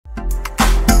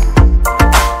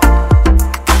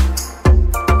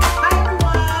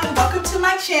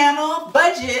channel,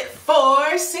 Budget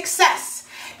for Success.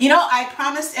 You know, I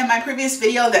promised in my previous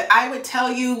video that I would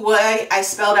tell you what I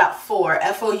spelled out for,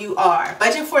 F-O-U-R,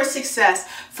 Budget for Success.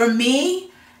 For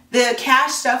me, the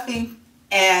cash stuffing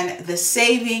and the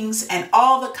savings and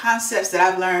all the concepts that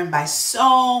I've learned by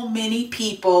so many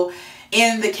people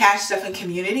in the cash stuffing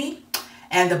community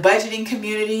and the budgeting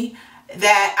community,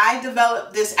 that I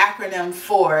developed this acronym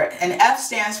for. And F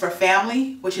stands for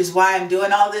family, which is why I'm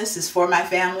doing all this, is for my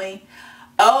family.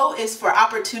 O is for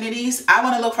opportunities. I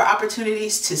want to look for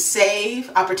opportunities to save,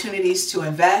 opportunities to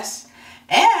invest,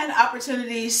 and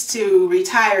opportunities to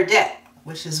retire debt,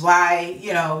 which is why,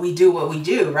 you know, we do what we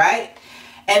do, right?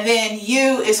 And then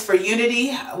U is for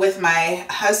unity with my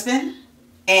husband.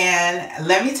 And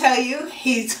let me tell you,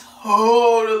 he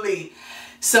totally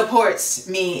supports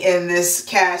me in this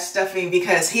cash stuffing,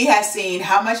 because he has seen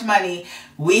how much money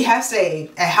we have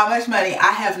saved and how much money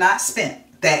I have not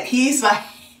spent, that he's like,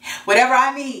 whatever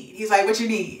I need, he's like, what you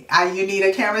need? You need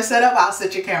a camera set up? I'll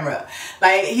set your camera up.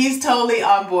 Like, he's totally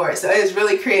on board. So it's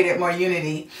really created more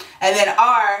unity. And then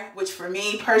R, which for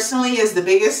me personally is the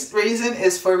biggest reason,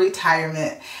 is for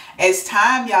retirement. It's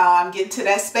time, y'all. I'm getting to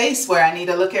that space where I need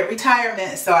to look at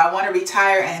retirement. So I want to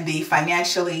retire and be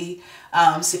financially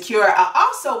secure. I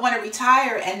also want to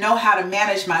retire and know how to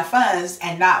manage my funds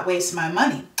and not waste my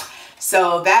money.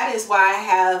 So that is why I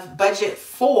have Budget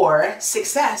for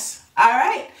Success. All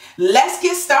right, let's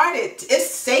get started. It's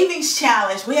savings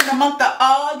challenge. We're in the month of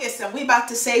August and we about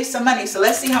to save some money. So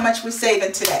let's see how much we're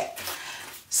saving today.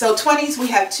 So 20s, we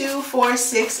have 2, 4,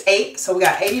 6, 8. So we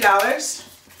got $80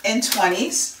 in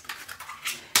 20s.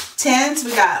 10s,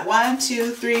 we got 1,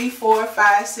 2, 3, 4,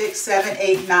 5, 6, 7,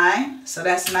 8, 9. So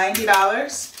that's $90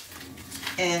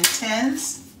 in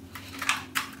 10s.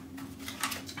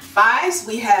 5s,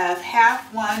 we have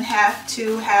half 1, half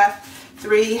 2, half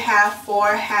 3, half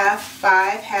 4, half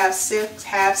 5, half 6,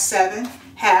 half 7,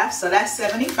 half. So that's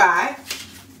 75.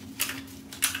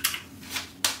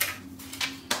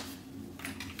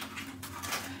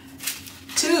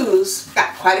 2s,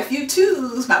 got quite a few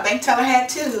 2s. My bank teller had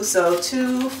 2. So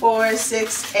 2, 4,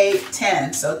 6, 8,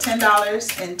 10. So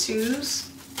 $10 in 2s.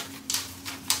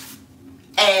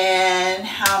 And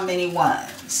how many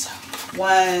 1s?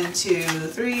 1, 2,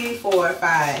 3, 4,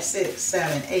 5, 6,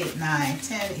 7, 8, 9,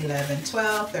 10, 11,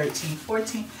 12, 13,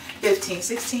 14, 15,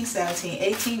 16, 17,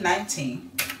 18,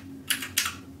 19.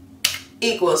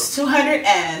 Equals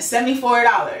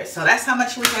 $274. So that's how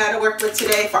much we had to work with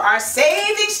today for our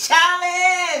savings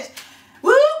challenge.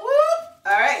 Whoop, whoop.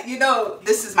 All right, you know,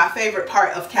 this is my favorite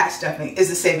part of cash stuffing, is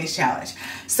the savings challenge.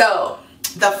 So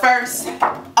the first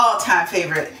all-time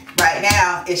favorite right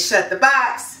now is Shut the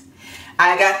Box.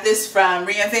 I got this from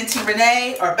Reinventing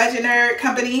Renee or Budget Nerd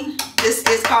Company. This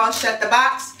is called Shut the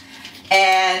Box.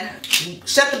 And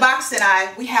Shut the Box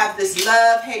and we have this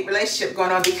love-hate relationship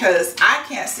going on, because I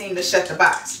can't seem to shut the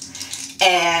box.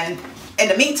 And in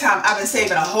the meantime, I've been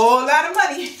saving a whole lot of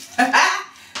money.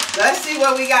 Let's see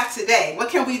what we got today. What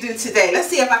can we do today? Let's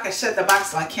see if I can shut the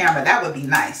box on camera. That would be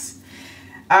nice.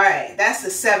 All right, that's a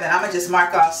 7. I'm going to just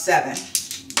mark off 7.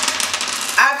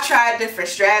 I've tried different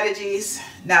strategies.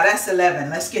 Now that's 11.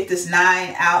 Let's get this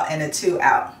 9 out and a 2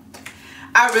 out.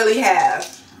 I really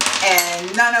have.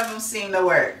 And none of them seem to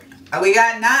work. We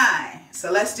got 9.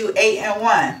 So let's do 8 and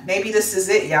 1. Maybe this is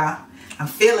it, y'all. I'm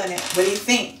feeling it. What do you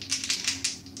think?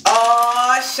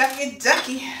 Oh, shucky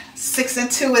ducky. 6 and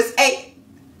 2 is 8.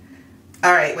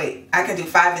 All right, wait. I can do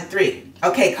 5 and 3.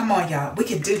 Okay, come on, y'all. We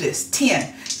can do this.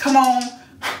 10. Come on.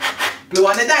 Blue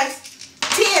on the dice.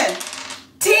 10.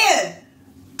 10.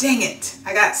 Dang it.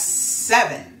 I got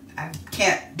 7. I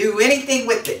can't do anything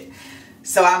with it.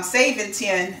 So I'm saving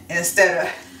 10 instead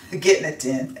of getting a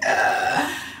 10.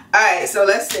 All right, so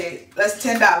let's see. Let's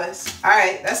 $10. All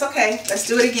right, that's okay. Let's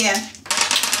do it again.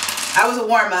 I was a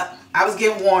warm up. I was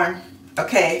getting warm.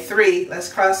 Okay, 3.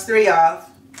 Let's cross 3 off.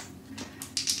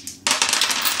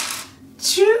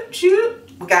 Shoot,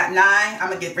 shoot. We got 9. I'm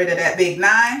going to get rid of that big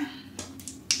 9.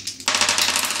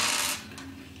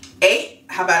 8.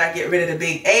 How about I get rid of the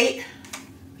big 8?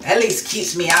 At least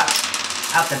keeps me out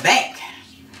the bank.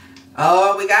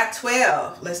 Oh, we got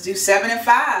 12. Let's do 7 and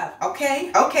 5.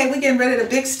 Okay, okay, we're getting rid of the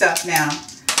big stuff now.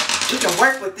 We can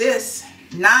work with this.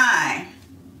 9.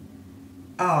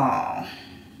 Oh,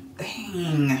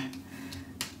 dang.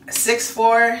 6,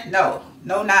 4. No,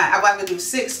 9. I'm about to do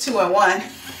 6, 2, and 1.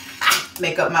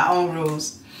 Make up my own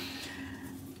rules.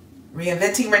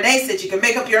 Reinventing Renee said you can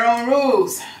make up your own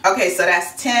rules. Okay, so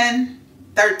that's 10,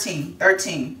 13.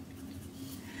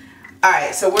 All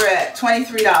right, so we're at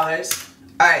 $23.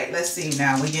 All right, let's see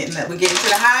now. We're getting to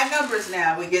the high numbers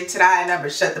now. We're getting to the high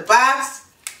numbers. Shut the box.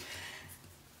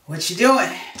 What you doing?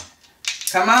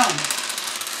 Come on.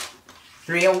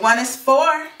 3 and 1 is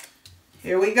 4.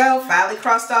 Here we go. Finally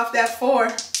crossed off that 4.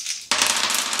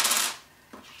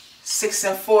 6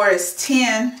 and 4 is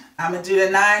 10. I'm going to do the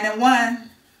 9 and 1.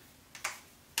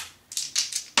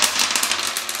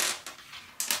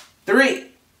 3.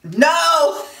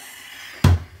 No!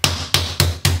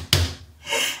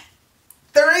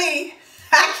 3.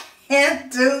 I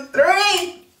can't do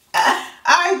 3.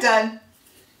 I'm done.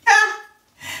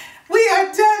 We are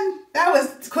done. That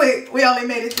was quick. We only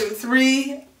made it through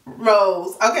 3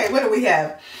 rows. Okay, what do we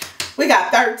have? We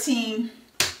got 13,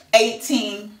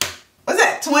 18. What's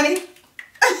that, 20? Wasn't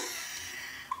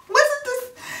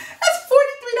this? That's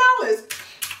 $43. Isn't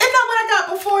that what I got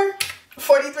before?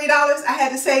 $43. I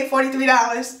had to save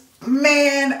 $43.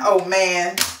 Man, oh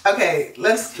man. Okay,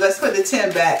 let's put the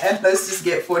 10 back and let's just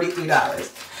get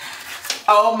 $43.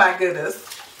 Oh my goodness.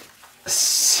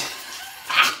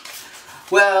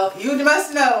 Well, you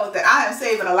must know that I am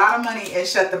saving a lot of money in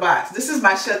Shut the Box. This is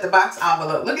my Shut the Box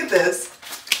envelope. Look at this.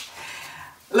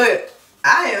 Look,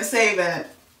 I am saving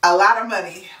a lot of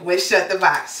money with Shut the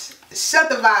Box. Shut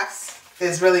the Box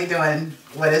is really doing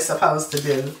what it's supposed to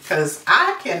do because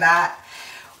I cannot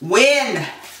win.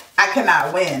 I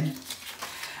cannot win.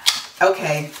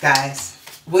 Okay, guys,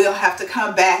 we'll have to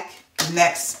come back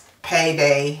next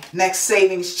payday, next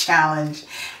savings challenge,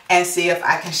 and see if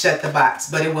I can shut the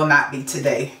box, but it will not be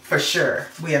today for sure.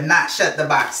 We have not shut the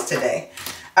box today.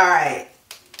 All right,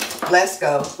 let's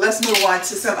go. Let's move on to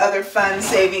some other fun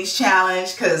savings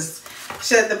challenge because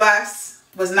Shut the Box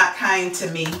was not kind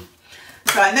to me.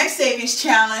 So our next savings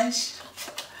challenge,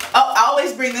 oh, I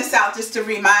always bring this out just to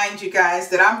remind you guys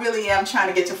that I really am trying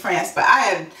to get to France, but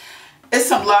it's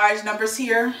some large numbers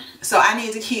here, so I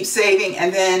need to keep saving,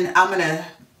 and then I'm gonna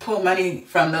pull money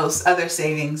from those other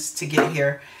savings to get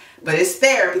here. But it's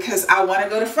there because I want to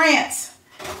go to France.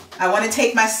 I want to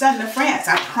take my son to France.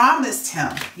 I promised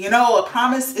him. You know, a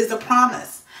promise is a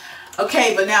promise.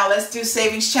 Okay, but now let's do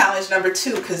savings challenge number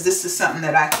 2 because this is something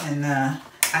that I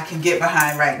can get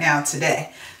behind right now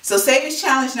today. So savings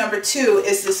challenge number 2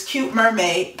 is this cute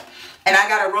mermaid, and I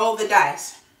gotta roll the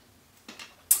dice.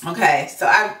 Okay, so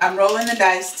I'm rolling the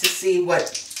dice to see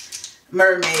what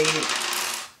mermaid.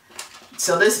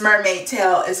 So this mermaid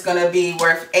tail is going to be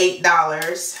worth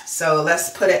 $8. So let's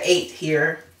put an 8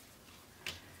 here.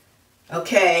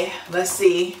 Okay, let's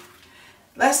see.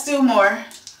 Let's do more.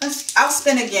 I'll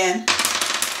spin again.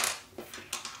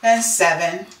 And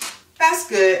 7. That's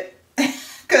good.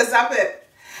 Because I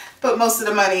put most of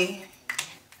the money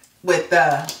with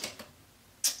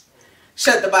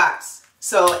Shut the Box.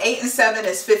 So 8 and 7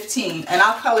 is 15. And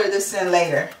I'll color this in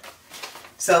later.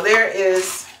 So there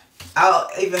is... I'll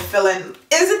even fill in.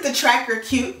 Isn't the tracker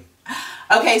cute?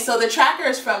 Okay, so the tracker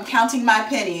is from Counting My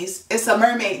Pennies. It's a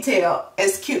mermaid tail.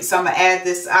 It's cute, so I'm going to add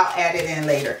this. I'll add it in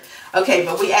later. Okay,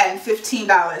 but we adding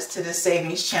 $15 to the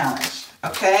savings challenge.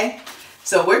 Okay,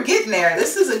 so we're getting there.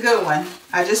 This is a good one.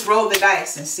 I just roll the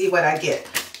dice and see what I get.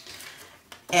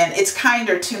 And it's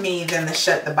kinder to me than the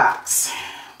Shut the Box.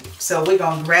 So we're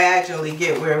going to gradually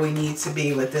get where we need to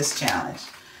be with this challenge.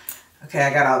 Okay,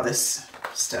 I got all this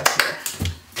stuff here.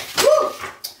 Woo!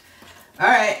 All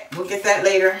right, we'll get that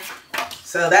later.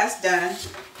 So that's done.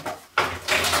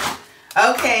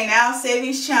 Okay, now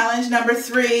savings challenge number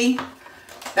 3.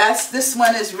 This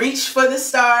one is Reach for the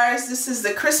Stars. This is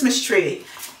the Christmas tree.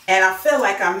 And I feel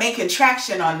like I'm making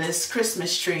traction on this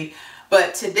Christmas tree.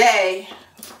 But today,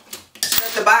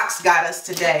 Shut the Box got us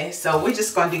today. So we're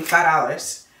just going to do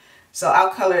 $5. So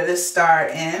I'll color this star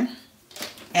in.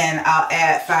 And I'll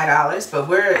add $5, but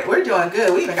we're doing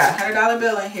good. We even got a $100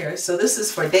 bill in here. So this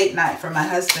is for date night for my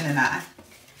husband and I.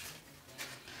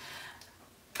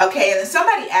 Okay, and then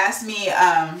somebody asked me,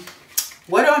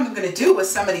 what am I going to do with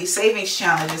some of these savings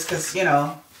challenges? Because, you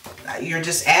know, you're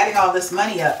just adding all this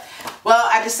money up. Well,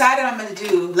 I decided I'm going to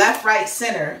do left, right,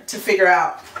 center to figure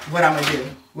out what I'm going to do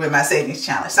with my savings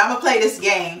challenge. So I'm going to play this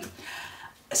game.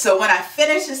 So when I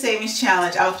finish the savings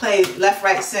challenge, I'll play left,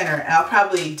 right, center, and I'll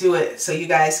probably do it so you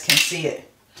guys can see it.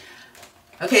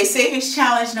 Okay, savings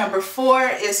challenge number 4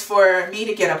 is for me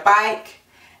to get a bike,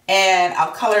 and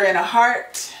I'll color in a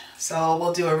heart. So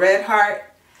we'll do a red heart,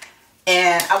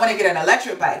 and I want to get an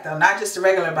electric bike though, not just a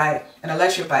regular bike, an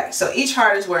electric bike. So each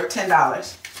heart is worth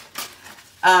 $10.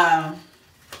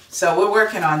 So we're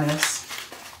working on this,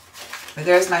 but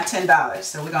there's my $10.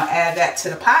 So we're gonna add that to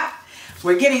the pot.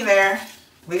 We're getting there.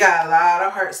 We got a lot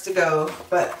of hearts to go,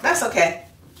 but that's okay.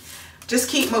 Just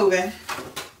keep moving.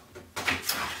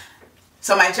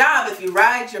 So my job, if you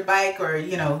ride your bike or,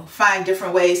 you know, find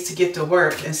different ways to get to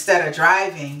work instead of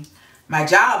driving, my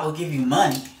job will give you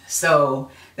money. So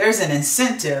there's an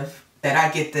incentive that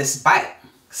I get this bike.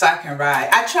 so I can ride.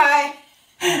 I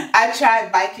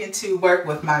tried biking to work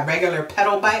with my regular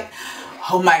pedal bike.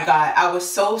 Oh my God, I was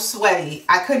so sweaty.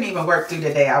 I couldn't even work through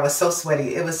the day. I was so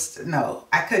sweaty. No,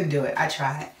 I couldn't do it. I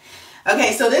tried.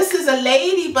 Okay, so this is a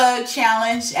Ladybug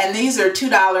challenge, and these are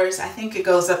 $2. I think it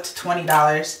goes up to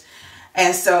 $20.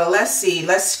 And so let's see.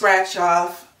 Let's scratch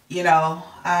off, you know.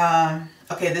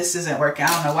 Okay, this isn't working. I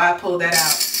don't know why I pulled that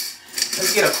out.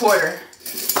 Let's get a quarter.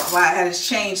 Why I had his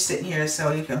change sitting here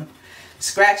so you can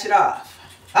scratch it off.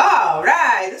 All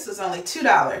right, this was only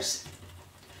 $2.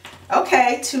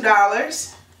 Okay,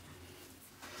 $2.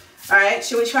 All right,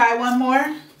 should we try one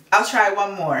more? I'll try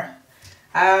one more.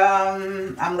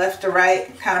 I'm left to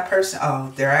right kind of person.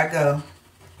 Oh, there I go.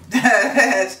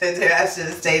 I should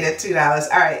have stayed at $2.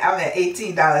 All right, I'm at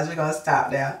 $18. We're gonna stop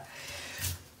now.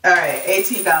 All right,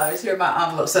 $18. Here are my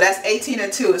envelopes. So that's 18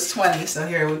 and 2 is 20. So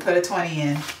here we put a 20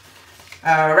 in.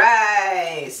 All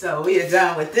right, so we are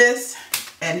done with this.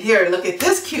 And here, look at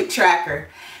this cute tracker.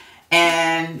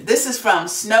 And this is from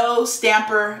Snow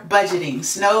Stamper Budgeting.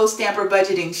 Snow Stamper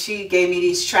Budgeting. She gave me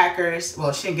these trackers.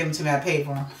 Well, she didn't give them to me. I paid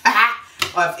for them.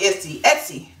 Of Etsy.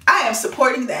 Etsy. I am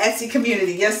supporting the Etsy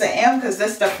community. Yes, I am, because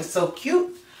this stuff is so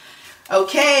cute.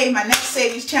 Okay, my next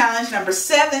savings challenge, number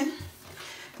 7.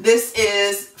 This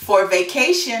is for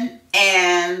vacation,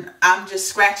 and I'm just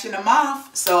scratching them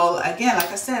off. So again,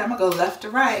 like I said, I'm gonna go left to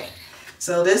right.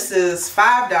 So this is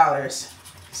 $5.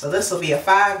 So this will be a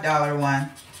 $5 one.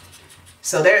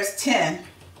 So there's 10.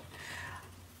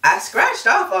 I scratched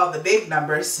off all the big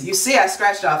numbers. You see, I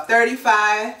scratched off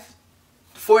 35,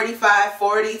 45,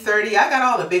 40, 30. I got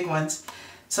all the big ones.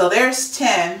 So there's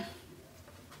 10.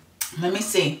 Let me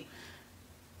see.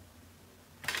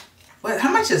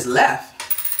 How much is left?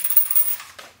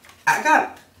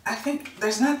 I think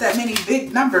there's not that many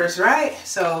big numbers, right?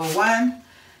 So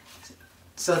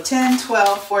 10,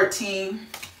 12, 14,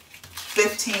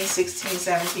 15, 16,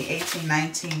 17, 18,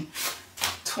 19,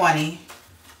 20.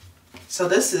 So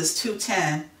this is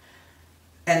 210.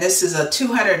 And this is a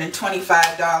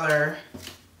 $225.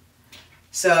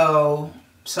 So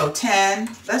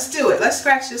 10. Let's do it. Let's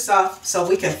scratch this off so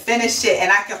we can finish it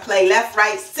and I can play left,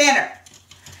 right, center.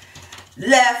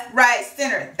 Left, right,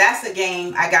 center. That's a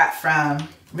game I got from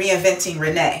Reinventing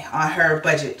Renee on her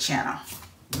budget channel.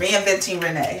 Reinventing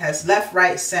Renee has left,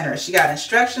 right, center. She got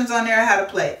instructions on there how to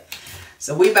play it.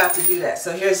 So we about to do that.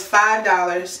 So here's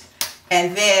 $5.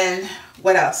 And then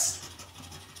what else?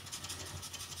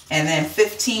 And then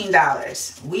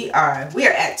 $15. We are at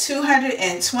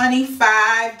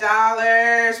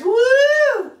 $225.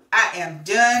 Woo! I am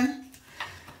done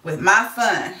with my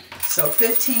fun. So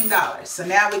 $15. So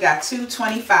now we got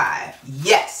 $225.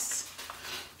 Yes.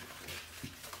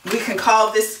 We can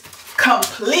call this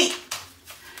complete.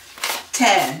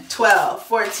 10, 12,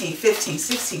 14, 15,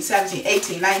 16, 17,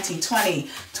 18, 19, 20,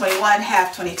 21,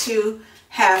 half, 22,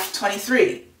 half,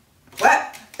 23.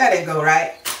 What? That didn't go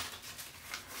right.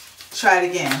 Try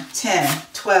it again. 10,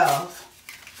 12,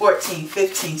 14,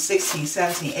 15, 16,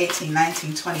 17, 18,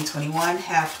 19, 20, 21,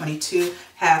 half, 22,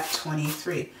 half,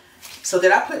 23. So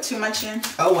did I put too much in?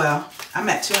 Oh well, I'm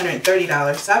at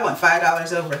 $230. So I went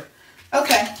 $5 over.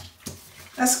 Okay,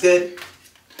 that's good.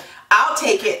 I'll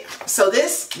take it. So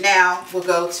this now will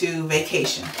go to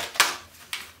vacation.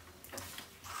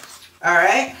 All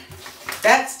right,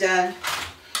 that's done.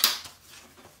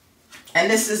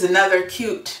 And this is another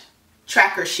cute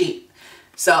tracker sheet.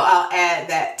 So I'll add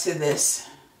that to this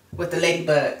with the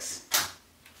ladybugs.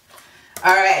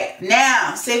 All right,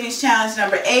 now savings challenge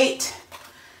number 8.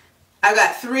 I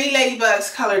got 3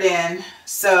 ladybugs colored in.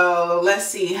 So let's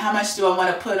see, how much do I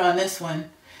want to put on this one?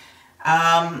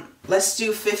 Let's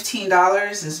do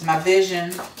 $15 is my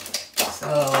vision.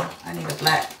 So I need a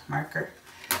black marker.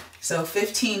 So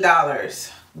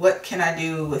 $15. What can I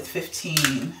do with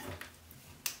 15?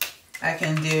 I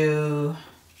can do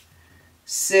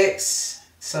 6.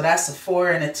 So that's a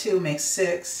 4 and a 2 makes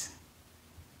 6.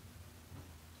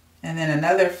 And then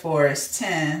another 4 is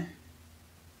 10.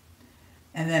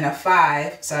 And then a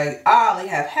 5. So I only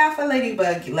have half a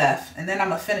ladybug left. And then I'm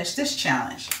going to finish this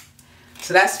challenge.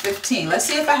 So that's 15. Let's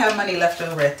see if I have money left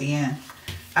over at the end.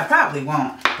 I probably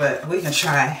won't, but we can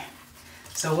try.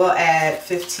 So we'll add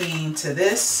 15 to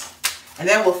this. And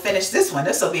then we'll finish this one.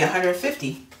 This will be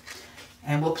 150.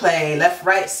 And we'll play left,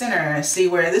 right, center and see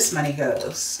where this money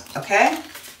goes. Okay?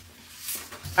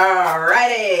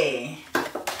 Alrighty.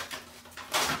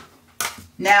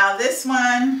 Now this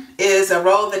one is a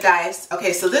roll the dice.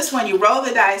 Okay, so this one you roll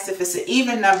the dice. If it's an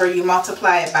even number, you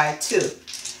multiply it by 2.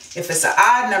 If it's an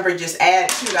odd number, just add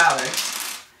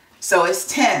 $2. So it's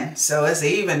 10. So it's an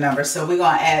even number. So we're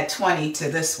going to add 20 to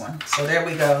this one. So there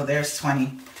we go. There's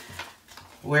 20.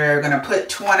 We're gonna put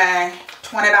 $20.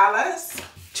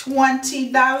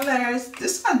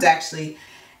 This one's actually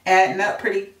adding up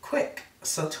pretty quick.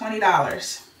 So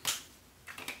 $20.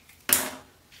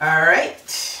 All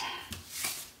right.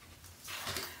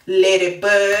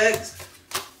 Ladybugs.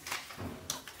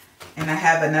 And I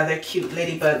have another cute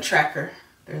ladybug tracker.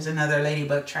 There's another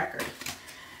ladybug tracker.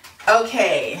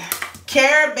 Okay,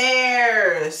 Care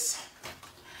Bears.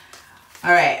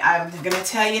 All right, I'm gonna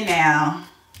tell you now,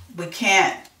 we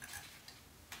can't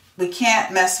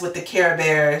mess with the Care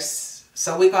Bears.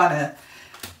 So we're gonna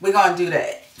do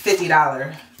the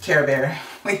 $50 Care Bear.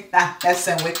 We're not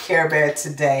messing with Care Bear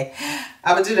today.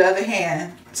 I'm gonna do the other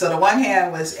hand. So the one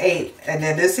hand was 8, and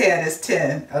then this hand is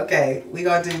 10. Okay, we're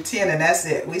gonna do 10, and that's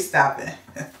it. We stopping.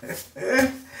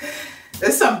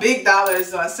 There's some big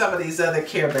dollars on some of these other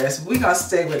Care Bears. We're gonna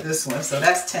stay with this one. So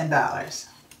that's $10.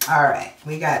 All right,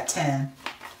 we got 10.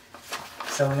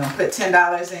 So we're gonna put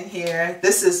 $10 in here.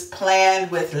 This is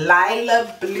planned with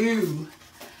Leila Blue.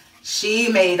 She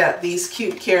made up these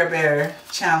cute Care Bear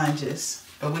challenges.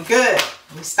 But we're good.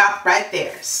 We stopped right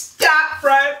there. Stop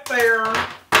right there.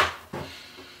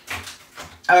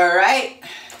 All right.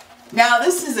 Now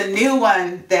this is a new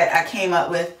one that I came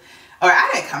up with. Or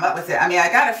I didn't come up with it. I mean, I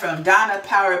got it from Donna,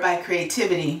 Powered by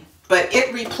Creativity. But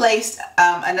it replaced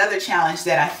another challenge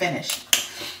that I finished.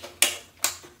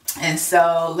 And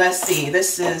so let's see.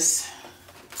 This is,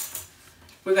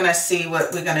 we're going to see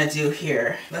what we're going to do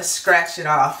here. Let's scratch it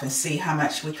off and see how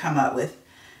much we come up with.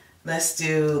 Let's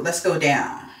go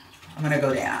down. I'm going to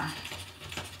go down.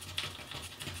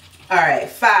 All right,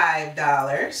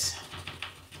 $5.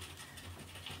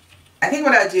 I think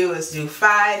what I'll do is do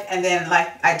 5, and then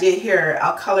like I did here,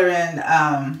 I'll color in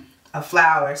a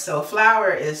flower. So a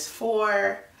flower is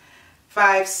 4,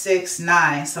 5, 6,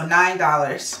 9. So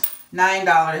 $9.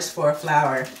 $9 for a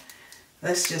flower.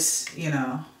 Let's just, you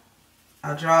know,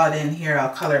 I'll draw it in here.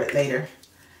 I'll color it later.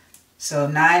 So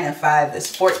 9 and 5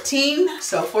 is 14.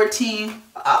 So 14,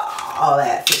 I'll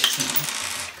add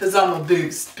 15 because I'm a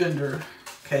big spender.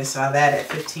 Okay, so I've added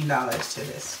 $15 to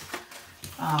this.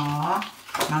 Aww.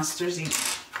 Monsters Eat.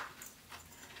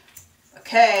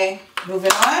 Okay,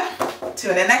 moving on to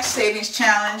the next savings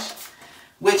challenge,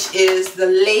 which is the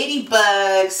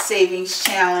Ladybug Savings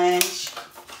Challenge,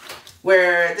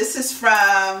 where this is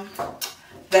from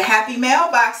the Happy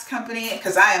Mailbox Company,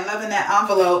 because I am loving that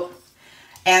envelope.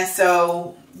 And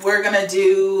so we're going to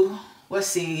do, let's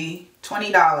see,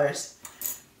 $20.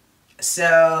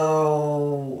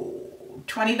 So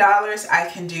 $20, I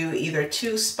can do either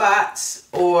 2 spots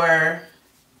or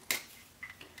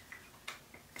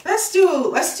let's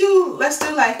do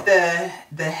like the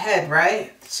head,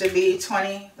 right? Should be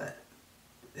 20.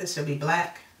 This should be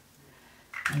black.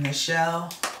 And the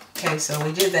shell. Okay, so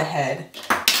we did the head.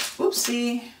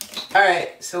 Whoopsie. All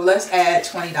right, so let's add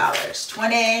 $20.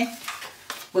 20.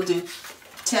 We'll do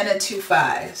 10 and 2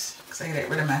 5s because I gotta get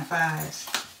rid of my 5s.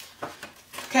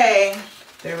 Okay,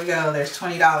 there we go. There's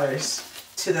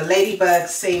 $20 to the Ladybug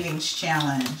Savings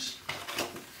Challenge.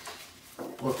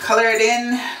 We'll color it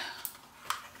in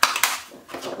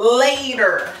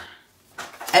later.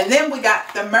 And then we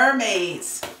got the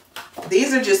mermaids.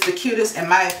 These are just the cutest in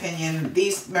my opinion.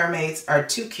 These mermaids are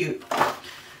too cute.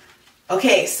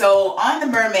 Okay, so on the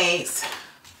mermaids,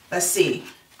 let's see.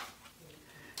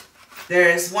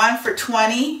 There's one for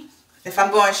 20 if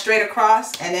I'm going straight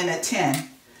across, and then a 10.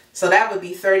 So that would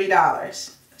be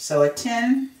 $30. So a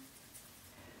 10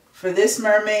 for this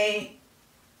mermaid,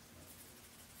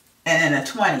 and then a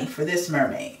 20 for this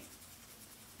mermaid.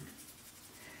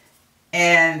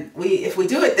 And if we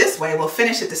do it this way, we'll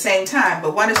finish at the same time,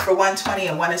 but one is for 120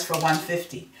 and one is for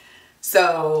 150.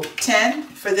 So 10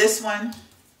 for this one,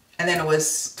 and then it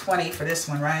was 20 for this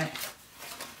one, right?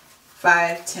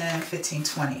 5, 10, 15,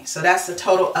 20. So that's a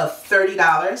total of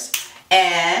 $30.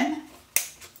 And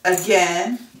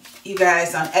again, you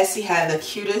guys on Etsy had the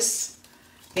cutest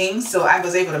things. So I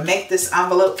was able to make this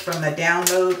envelope from the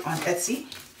download on Etsy.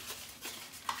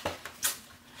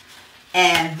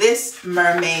 And this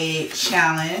mermaid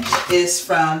challenge is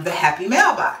from the Happy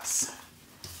Mailbox.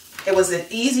 It was an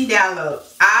easy download.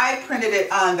 I printed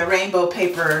it on the rainbow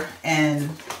paper and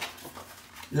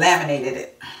laminated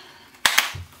it.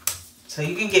 So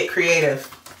you can get creative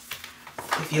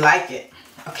if you like it.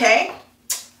 Okay?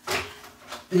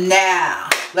 Now,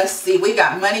 let's see. We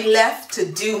got money left to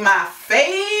do my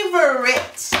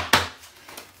favorite.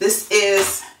 This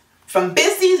is from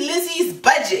Busy Lizzy's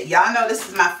Budget. Y'all know this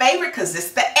is my favorite because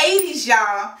it's the 80s,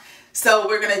 y'all. So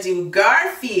we're going to do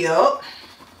Garfield.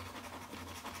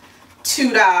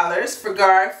 $2 for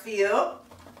Garfield.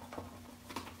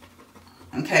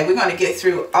 Okay, we're going to get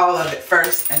through all of it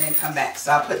first and then come back.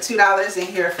 So I'll put $2 in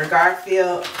here for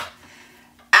Garfield.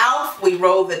 Alf, we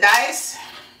roll the dice.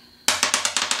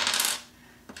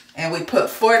 And we put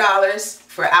 $4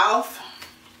 for Alf.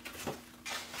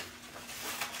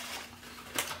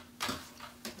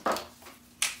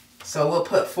 So we'll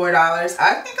put $4.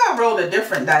 I think I rolled a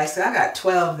different dice. I got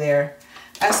 12 there.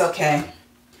 That's okay.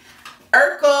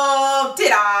 Urkel,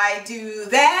 did I do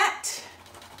that?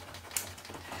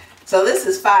 So this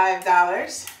is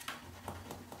 $5.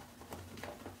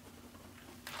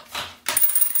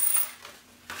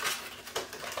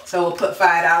 So we'll put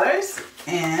 $5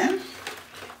 in.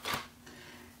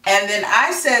 And then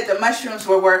I said the mushrooms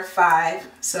were worth $5.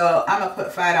 So I'm going to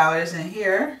put $5 in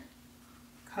here.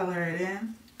 Color it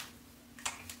in.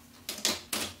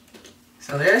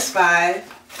 So there's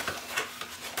 5.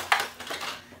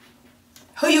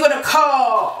 Who you gonna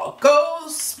call?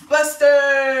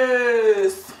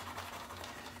 Ghostbusters.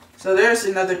 So there's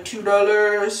another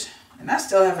 $2. And I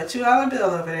still have a $2 bill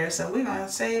over there. So we're gonna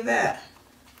save that.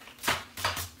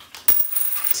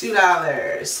 $2.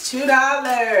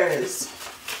 $2.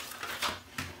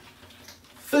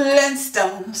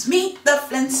 Flintstones. Meet the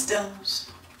Flintstones.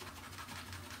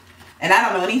 And I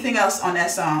don't know anything else on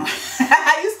that song.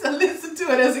 I used to listen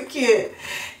to it as a kid.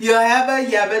 You'll have a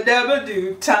yabba dabba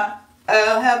do time.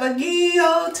 I'll have a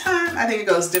gee-o time. I think it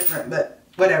goes different, but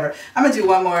whatever. I'm going to do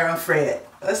one more on Fred.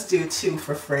 Let's do 2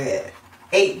 for Fred.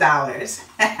 $8.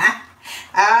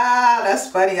 Ah, that's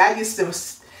funny. I used to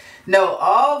know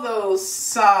all those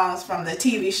songs from the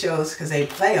TV shows because they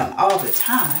play them all the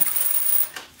time.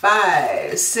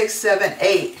 5, 6, 7,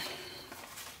 8.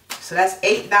 So that's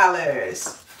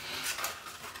 $8.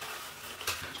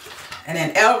 And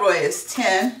then Elroy is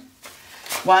 10.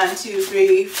 1, 2,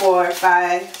 3, 4,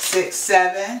 5, 6,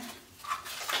 7,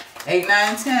 8,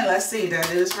 9, 10. Let's see,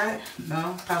 that is right.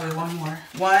 No, probably one more.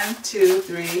 1, 2,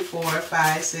 3, 4,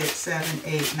 5, 6, 7,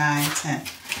 8, 9, 10.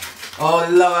 Oh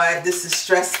Lord, this is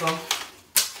stressful.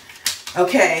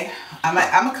 Okay, I'm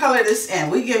gonna color this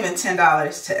in. We're giving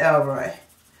 $10 to Elroy.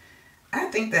 I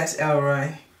think that's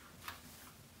Elroy.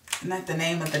 Isn't that the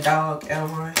name of the dog,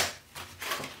 Elroy?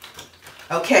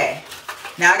 Okay,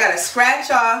 now I gotta scratch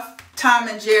off Tom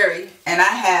and Jerry, and I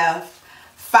have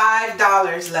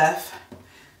 $5 left.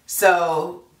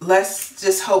 So let's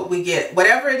just hope we get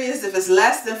whatever it is. If it's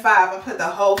less than 5, I'm gonna put the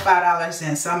whole $5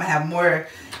 in, so I'm gonna have more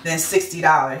than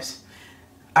 $60.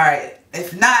 All right,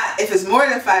 if not, if it's more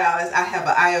than $5, I have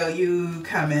an IOU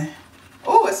coming.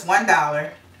 Oh, it's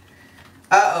 $1.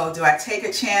 Uh-oh, do I take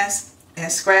a chance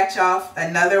and scratch off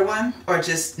another one, or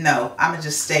just no? I'm gonna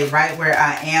just stay right where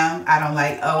I am. I don't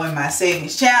like owing my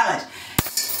savings challenge.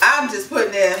 I'm just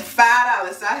putting in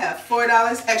 $5. So I have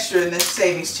 $4 extra in this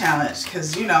savings challenge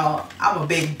because, you know, I'm a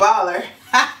big baller.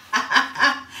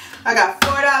 I got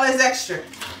 $4 extra.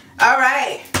 All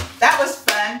right. That was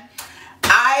fun.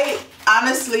 I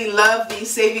honestly love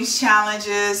these savings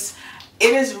challenges.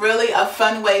 It is really a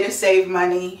fun way to save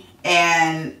money.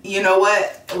 And you know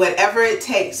what? Whatever it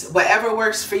takes, whatever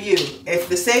works for you. If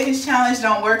the savings challenge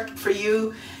don't work for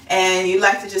you and you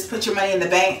like to just put your money in the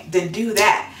bank, then do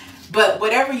that. But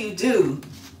whatever you do,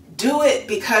 do it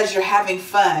because you're having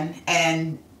fun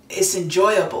and it's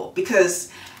enjoyable, because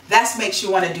that makes you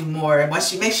want to do more. It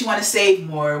makes you want to save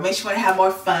more. It makes you want to have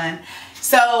more fun.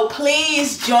 So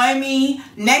please join me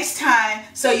next time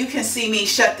so you can see me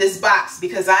shut this box,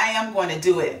 because I am going to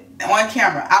do it on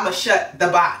camera. I'm going to shut the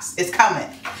box. It's coming.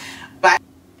 Bye.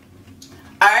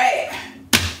 All right.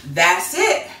 That's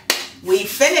it. We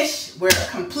finished. We're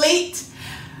complete.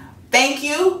 Thank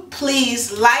you.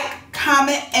 Please like,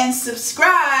 comment, and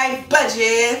subscribe.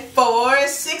 Budget for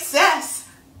Success.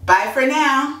 Bye for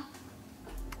now.